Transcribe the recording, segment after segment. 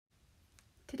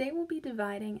Today we'll be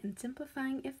dividing and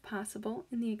simplifying, if possible,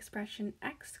 in the expression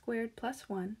x squared plus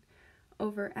 1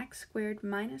 over x squared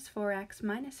minus 4x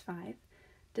minus 5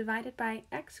 divided by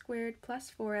x squared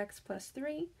plus 4x plus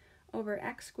 3 over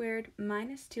x squared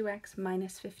minus 2x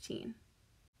minus 15.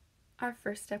 Our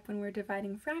first step when we're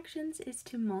dividing fractions is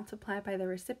to multiply by the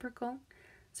reciprocal.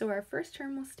 So our first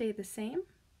term will stay the same,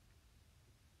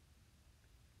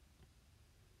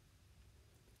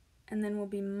 and then we'll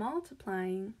be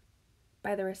multiplying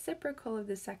by the reciprocal of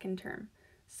the second term.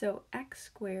 So x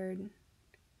squared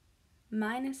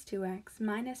minus 2x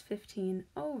minus 15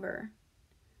 over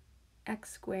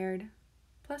x squared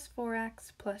plus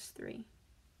 4x plus 3.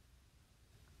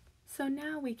 So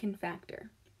now we can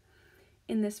factor.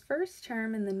 In this first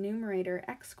term in the numerator,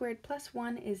 x squared plus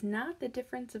 1 is not the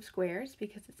difference of squares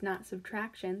because it's not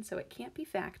subtraction, so it can't be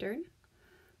factored.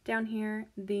 Down here,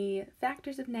 the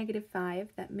factors of -5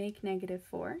 that make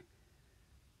 -4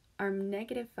 are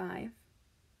 -5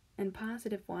 and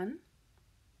 +1.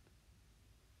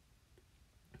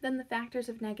 Then the factors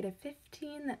of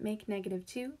 -15 that make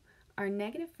 -2 are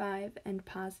 -5 and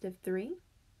 +3.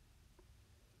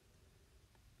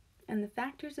 And the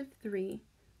factors of 3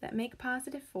 that make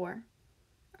 +4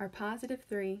 are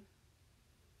 +3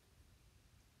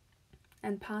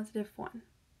 and +1.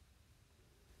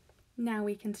 Now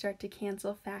we can start to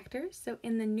cancel factors. So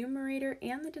in the numerator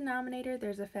and the denominator,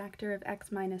 there's a factor of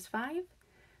x minus 5.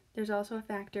 There's also a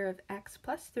factor of x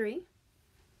plus 3.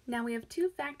 Now we have two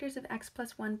factors of x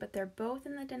plus 1, but they're both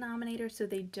in the denominator, so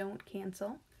they don't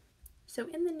cancel. So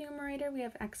in the numerator, we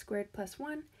have x squared plus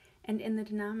 1, and in the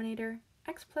denominator,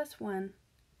 x plus 1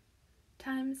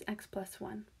 times x plus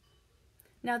 1.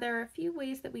 Now there are a few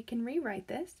ways that we can rewrite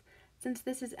this. Since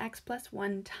this is x plus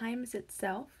 1 times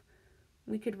itself,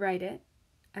 we could write it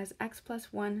as x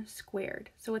plus 1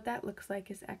 squared. So what that looks like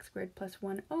is x squared plus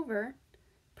 1 over,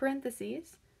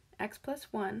 parentheses, x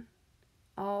plus 1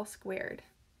 all squared.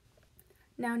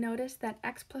 Now notice that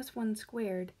x plus 1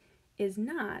 squared is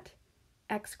not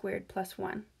x squared plus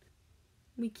 1.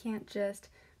 We can't just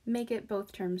make it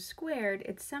both terms squared,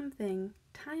 it's something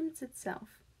times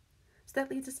itself. So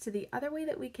that leads us to the other way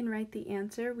that we can write the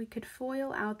answer. We could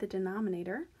FOIL out the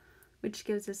denominator, which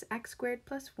gives us x squared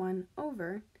plus 1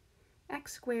 over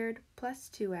x squared plus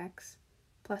 2x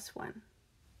plus 1.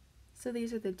 So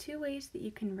these are the two ways that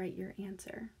you can write your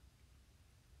answer.